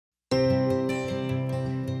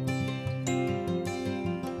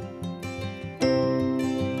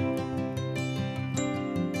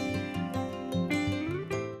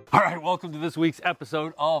All right, welcome to this week's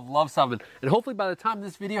episode of Luv Subbin. And hopefully by the time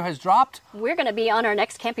this video has dropped, we're going to be on our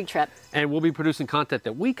next camping trip. And we'll be producing content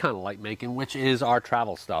that we kind of like making, which is our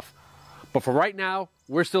travel stuff. But for right now,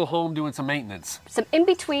 we're still home doing some maintenance. Some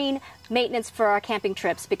in-between maintenance for our camping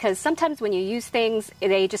trips, because sometimes when you use things,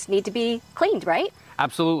 they just need to be cleaned, right?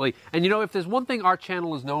 Absolutely. And you know, if there's one thing our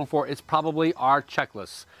channel is known for, it's probably our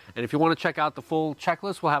checklists. And if you want to check out the full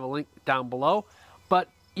checklist, we'll have a link down below. But,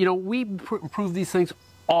 you know, we improve these things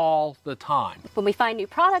all the time. When we find new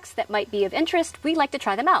products that might be of interest, we like to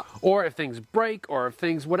try them out. Or if things break, or if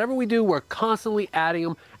things, whatever we do, we're constantly adding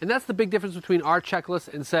them. And that's the big difference between our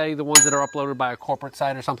checklists and, say, the ones that are uploaded by a corporate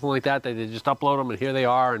site or something like that. They just upload them and here they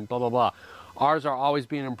are and blah, blah, blah. Ours are always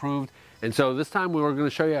being improved. And so this time we were going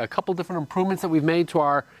to show you a couple different improvements that we've made to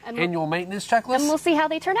our annual maintenance checklist. And we'll see how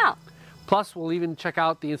they turn out. Plus, we'll even check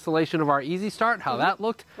out the installation of our Easy Start, how that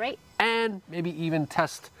looked. Right. And maybe even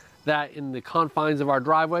test that in the confines of our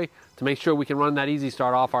driveway to make sure we can run that Easy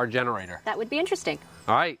Start off our generator. That would be interesting.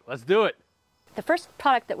 All right, let's do it. The first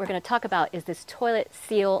product that we're going to talk about is this toilet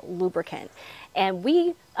seal lubricant. And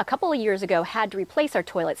we, a couple of years ago, had to replace our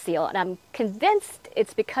toilet seal. And I'm convinced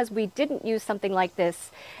it's because we didn't use something like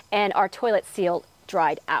this and our toilet seal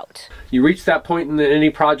dried out. You reach that point in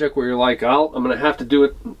any project where you're like, oh, I'm going to have to do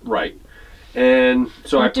it right. And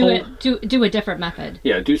so or do a different method.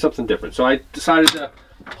 Yeah, do something different. So I decided to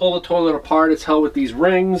pull the toilet apart. It's held with these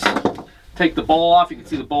rings. Take the bowl off. You can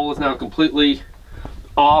see the bowl is now completely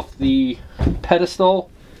off the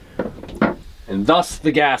pedestal, and thus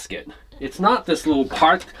the gasket. It's not this little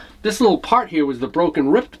part. This little part here was the broken,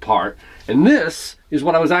 ripped part, and this is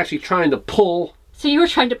what I was actually trying to pull. So you were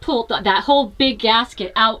trying to pull that whole big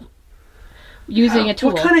gasket out using a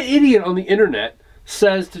tool. What kind of idiot on the internet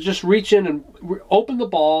says to just reach in and open the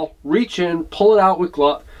ball, reach in, pull it out with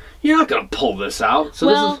glove? You're not going to pull this out. So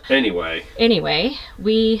well, this is, anyway,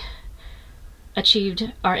 we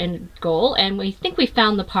achieved our end goal, and we think we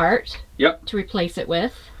found the part to replace it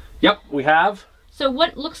with. Yep, we have. So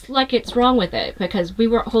what looks like it's wrong with it? Because we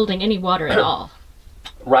weren't holding any water at all.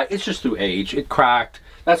 Right, it's just through age. It cracked.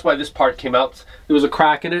 That's why this part came out. There was a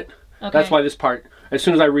crack in it. Okay. That's why this part, as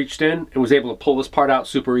soon as I reached in and was able to pull this part out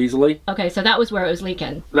super easily. Okay, so that was where it was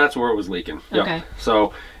leaking. That's where it was leaking. Yep. Okay.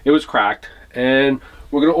 So it was cracked, and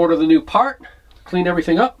we're going to order the new part, clean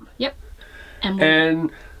everything up. Yep.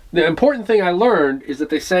 And the important thing I learned is that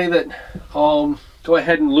they say that go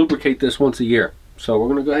ahead and lubricate this once a year. So we're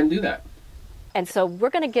going to go ahead and do that. And so we're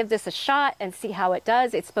going to give this a shot and see how it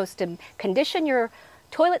does. It's supposed to condition your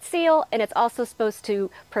toilet seal, and it's also supposed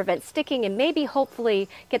to prevent sticking and maybe hopefully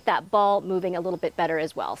get that ball moving a little bit better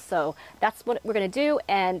as well. So that's what we're going to do,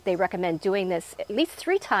 and they recommend doing this at least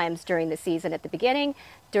 3 times during the season: at the beginning,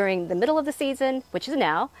 during the middle of the season, which is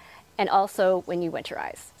now, and also when you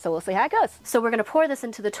winterize. So we'll see how it goes. So we're going to pour this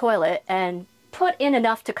into the toilet and put in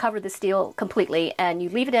enough to cover the seal completely, and you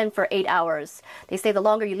leave it in for 8 hours. They say the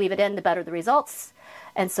longer you leave it in, the better the results.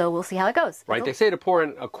 And so we'll see how it goes. Right, they say to pour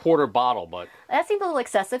in a quarter bottle, but that seems a little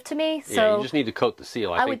excessive to me. So yeah, you just need to coat the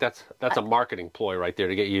seal. I think that's a marketing ploy right there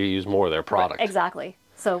to get you to use more of their product. Right, exactly.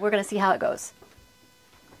 So we're going to see how it goes.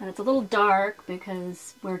 And it's a little dark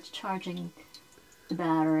because we're charging the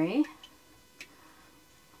battery.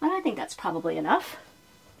 But I think that's probably enough.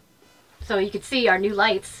 So you can see our new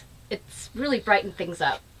lights. It's really brightened things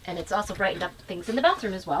up. And it's also brightened up things in the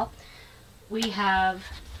bathroom as well. We have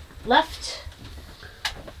left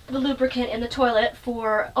the lubricant in the toilet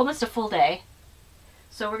for almost a full day.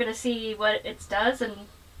 So we're going to see what it does and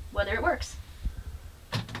whether it works.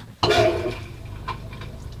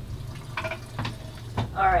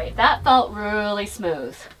 Alright, that felt really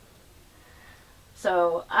smooth.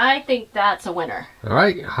 So I think that's a winner.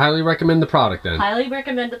 Alright, highly recommend the product then. Highly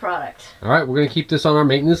recommend the product. Alright, we're going to keep this on our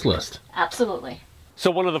maintenance list. Absolutely.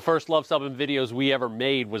 So one of the first Luv Subbin videos we ever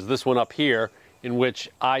made was this one up here, in which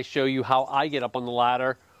I show you how I get up on the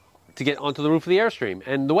ladder to get onto the roof of the Airstream.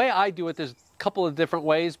 And the way I do it, there's a couple of different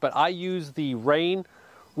ways, but I use the rain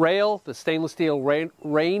rail, the stainless steel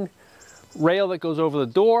rain rail that goes over the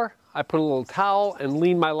door. I put a little towel and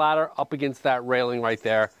lean my ladder up against that railing right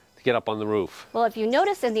there to get up on the roof. Well, if you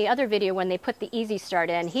notice in the other video when they put the Easy Start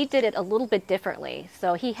in, he did it a little bit differently.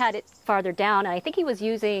 So he had it farther down, and I think he was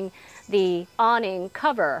using the awning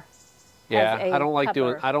cover. Yeah, I don't like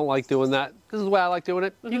doing that. This is the way I like doing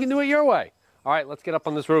it. You can do it your way. All right, let's get up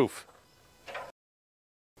on this roof.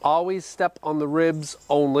 Always step on the ribs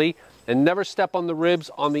only, and never step on the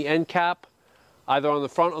ribs on the end cap, either on the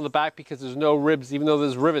front or on the back, because there's no ribs. Even though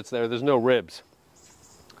there's rivets there, there's no ribs.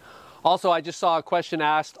 Also, I just saw a question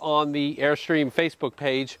asked on the Airstream Facebook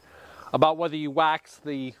page about whether you wax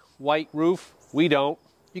the white roof. We don't.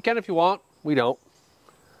 You can if you want. We don't.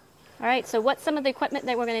 All right, so what's some of the equipment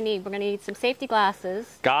that we're going to need? We're going to need some safety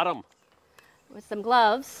glasses. Got them. With some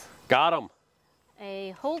gloves. Got them.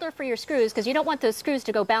 A holder for your screws, because you don't want those screws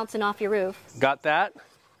to go bouncing off your roof. Got that.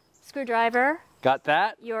 Screwdriver. Got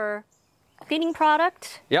that. Your cleaning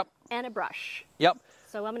product. Yep. And a brush. Yep.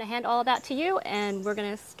 So I'm going to hand all of that to you, and we're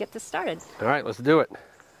going to get this started. All right, let's do it.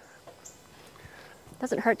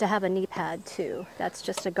 Doesn't hurt to have a knee pad, too. That's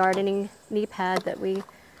just a gardening knee pad that we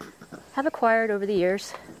have acquired over the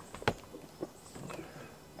years.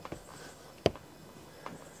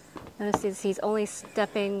 Notice he's only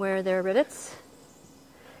stepping where there are rivets.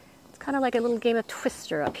 It's kind of like a little game of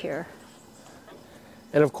Twister up here.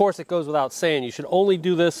 And of course, it goes without saying, you should only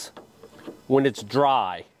do this when it's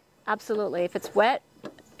dry. Absolutely. If it's wet,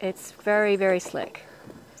 it's very, very slick.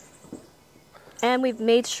 And we've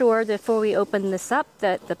made sure that before we open this up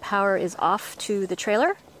that the power is off to the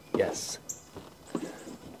trailer. Yes.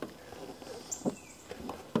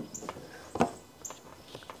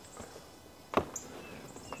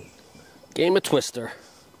 Game of Twister.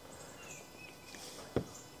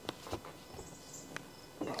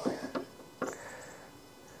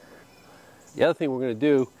 The other thing we're going to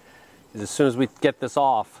do is as soon as we get this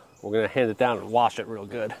off, we're going to hand it down and wash it real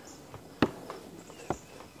good.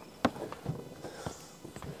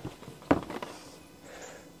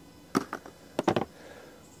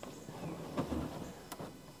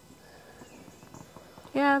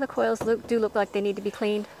 Yeah, the coils do look like they need to be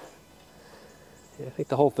cleaned. Yeah, I think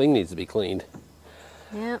the whole thing needs to be cleaned.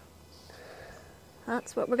 Yeah,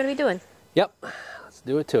 that's what we're going to be doing. Yep, let's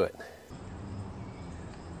do it to it.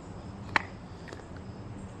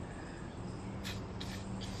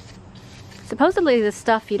 Supposedly this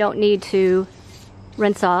stuff you don't need to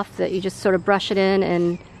rinse off, that you just sort of brush it in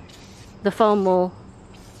and the foam will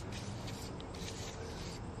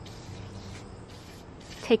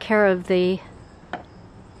take care of the...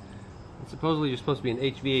 Supposedly you're supposed to be an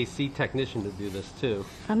HVAC technician to do this too.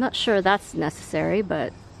 I'm not sure that's necessary,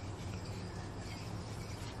 but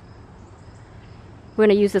we're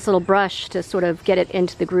going to use this little brush to sort of get it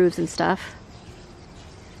into the grooves and stuff.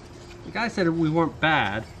 The guy said we weren't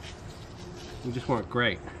bad, we just weren't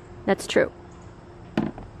great. That's true.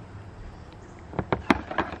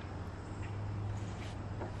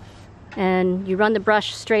 And you run the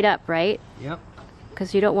brush straight up, right? Yep.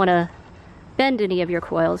 Because you don't want to bend any of your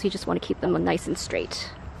coils, you just want to keep them nice and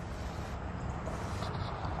straight.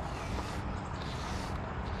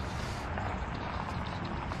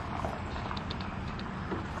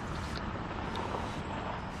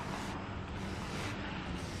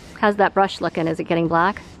 How's that brush looking? Is it getting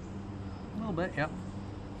black? A little bit, yep.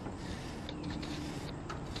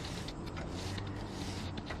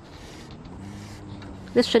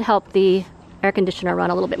 This should help the air conditioner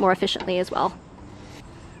run a little bit more efficiently as well.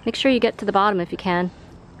 Make sure you get to the bottom if you can.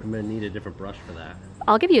 I'm going to need a different brush for that.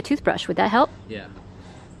 I'll give you a toothbrush. Would that help? Yeah.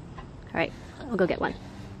 All right, I'll go get one.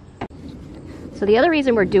 So the other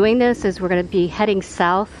reason we're doing this is we're going to be heading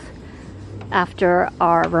south after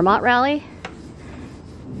our Vermont rally.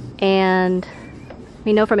 And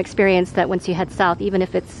we know from experience that once you head south, even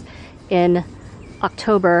if it's in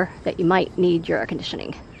October, that you might need your air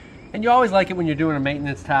conditioning. And you always like it when you're doing a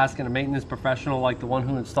maintenance task and a maintenance professional like the one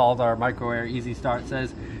who installed our Micro Air Easy Start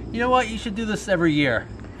says, you know what, you should do this every year.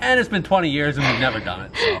 And it's been 20 years and we've never done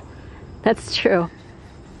it. So. That's true.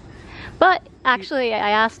 But actually,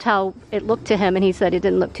 I asked how it looked to him and he said it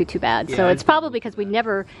didn't look too bad. Yeah, so it's probably because we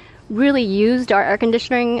never really used our air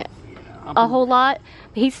conditioning a whole lot.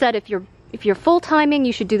 He said if you're full-timing,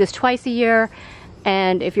 you should do this twice a year.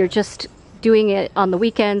 And if you're just doing it on the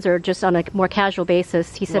weekends or just on a more casual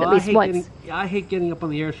basis, he said at least once. I hate getting up on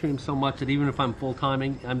the Airstream so much that even if I'm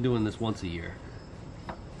full-timing, I'm doing this once a year.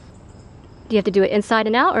 Do you have to do it inside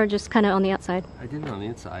and out or just kind of on the outside? I did it on the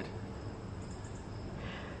inside.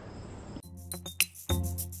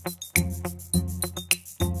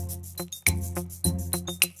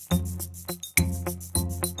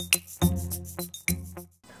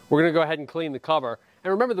 We're going to go ahead and clean the cover.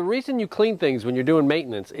 And remember, the reason you clean things when you're doing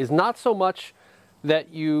maintenance is not so much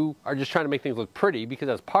that you are just trying to make things look pretty, because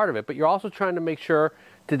that's part of it, but you're also trying to make sure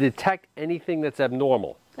to detect anything that's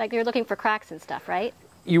abnormal. Like you're looking for cracks and stuff, right?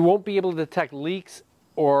 You won't be able to detect leaks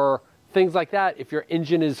or things like that if your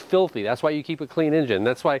engine is filthy. That's why you keep a clean engine.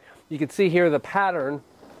 That's why you can see here the pattern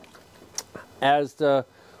as to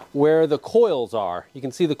where the coils are. You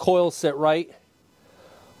can see the coils sit right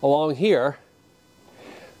along here.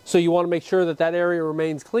 So you want to make sure that that area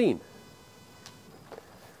remains clean.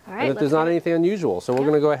 All right, and that there's not anything unusual. So we're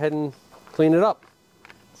going to go ahead and clean it up.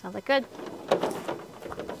 Sounds like good.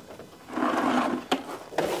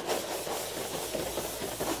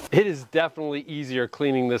 It is definitely easier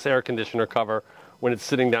cleaning this air conditioner cover when it's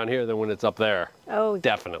sitting down here than when it's up there. Oh,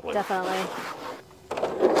 definitely. Definitely.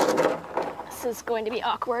 This is going to be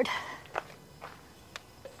awkward.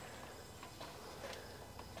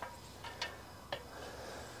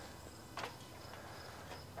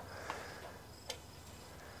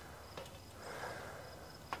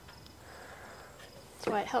 That's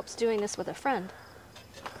why it helps doing this with a friend.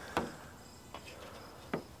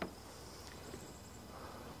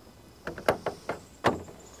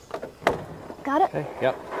 Got it? Okay,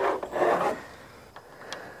 yep.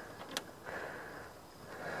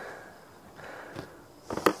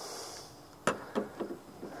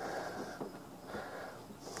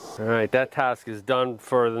 All right, that task is done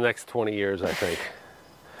for the next 20 years, I think.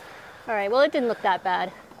 All right, well, it didn't look that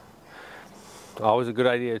bad. Always a good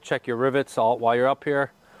idea to check your rivets while you're up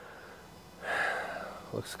here.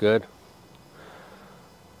 Looks good.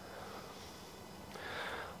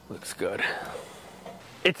 Looks good.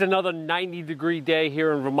 It's another 90-degree day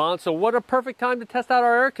here in Vermont, so what a perfect time to test out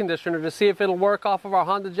our air conditioner to see if it'll work off of our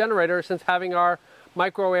Honda generator since having our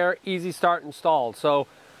Micro Air Easy Start installed. So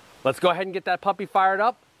let's go ahead and get that puppy fired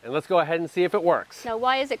up, and let's go ahead and see if it works. Now,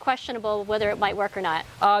 why is it questionable whether it might work or not?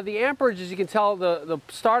 The amperage, as you can tell, the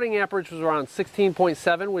starting amperage was around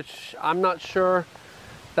 16.7, which I'm not sure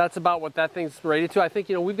that's about what that thing's rated to. I think,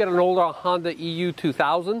 you know, we've got an older Honda EU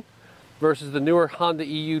 2000 versus the newer Honda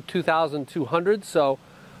EU 2200, so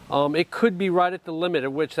it could be right at the limit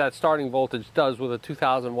at which that starting voltage does with a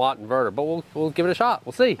 2000 watt inverter, but we'll give it a shot.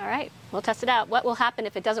 We'll see. All right, we'll test it out. What will happen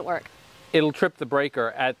if it doesn't work? It'll trip the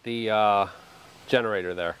breaker at the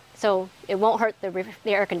generator there. So it won't hurt the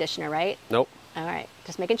air conditioner, right? Nope. All right,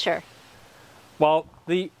 just making sure. Well,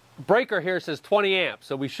 the breaker here says 20 amps,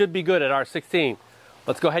 so we should be good at our 16.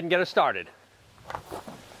 Let's go ahead and get it started.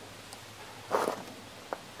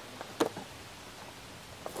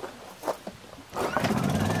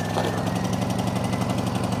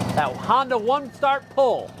 That Honda One Start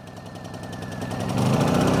pull.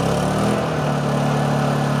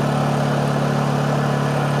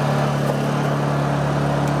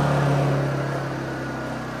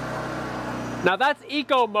 Now that's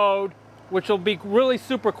eco mode, which will be really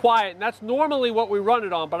super quiet, and that's normally what we run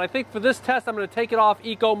it on, but I think for this test I'm going to take it off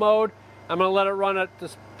eco mode. I'm going to let it run at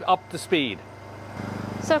up to speed.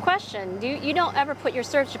 So question, you don't ever put your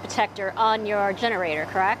surge protector on your generator,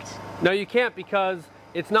 correct? No, you can't, because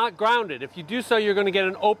it's not grounded. If you do so, you're going to get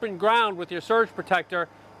an open ground with your surge protector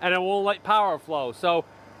and it won't let power flow. So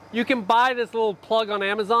you can buy this little plug on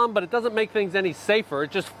Amazon, but it doesn't make things any safer.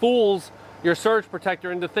 It just fools your surge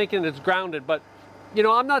protector into thinking it's grounded. But you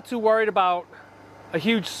know, I'm not too worried about a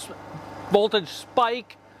huge voltage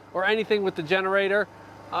spike or anything with the generator.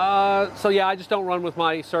 So yeah, I just don't run with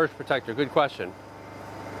my surge protector. Good question.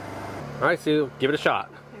 All right, so give it a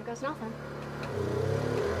shot. There goes nothing.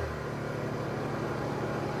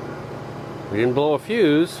 We didn't blow a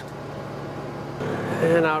fuse.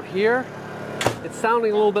 And out here, it's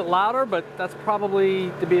sounding a little bit louder, but that's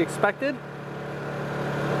probably to be expected.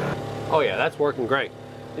 Oh yeah, that's working great.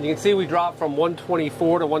 And you can see we dropped from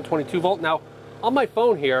 124 to 122 volt. Now, on my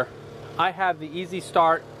phone here, I have the Easy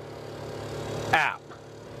Start app.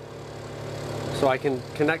 So I can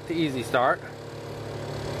connect to Easy Start.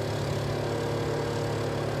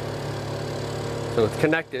 So it's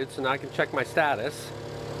connected, so now I can check my status.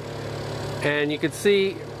 And you can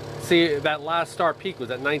see that last start peak was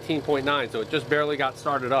at 19.9, so it just barely got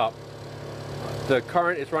started up. The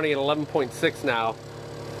current is running at 11.6 now,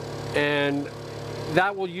 and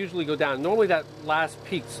that will usually go down. Normally that last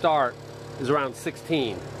peak start is around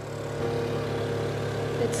 16.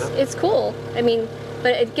 It's cool. I mean,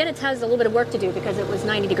 but again, it has a little bit of work to do because it was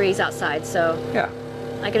 90 degrees outside, so yeah,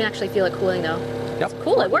 I can actually feel it cooling though. Yep. It's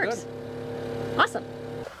cool, it works. Good. Awesome.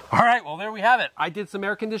 All right, well, there we have it. I did some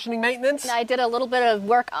air conditioning maintenance. I did a little bit of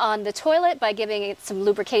work on the toilet by giving it some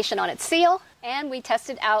lubrication on its seal. And we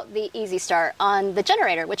tested out the Easy Start on the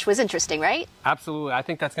generator, which was interesting, right? Absolutely. I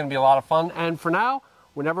think that's going to be a lot of fun. And for now,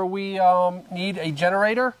 whenever we need a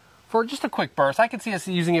generator for just a quick burst, I can see us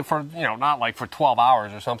using it for, you know, not like for 12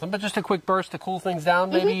 hours or something, but just a quick burst to cool things down,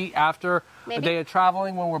 maybe after a day of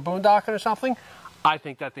traveling when we're boondocking or something. I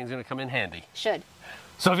think that thing's going to come in handy. Should.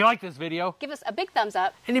 So if you like this video, give us a big thumbs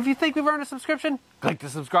up. And if you think we've earned a subscription, click the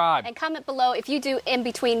subscribe. And comment below if you do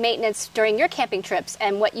in-between maintenance during your camping trips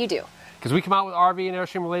and what you do. Because we come out with RV and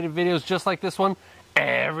Airstream related videos just like this one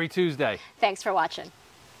every Tuesday. Thanks for watching.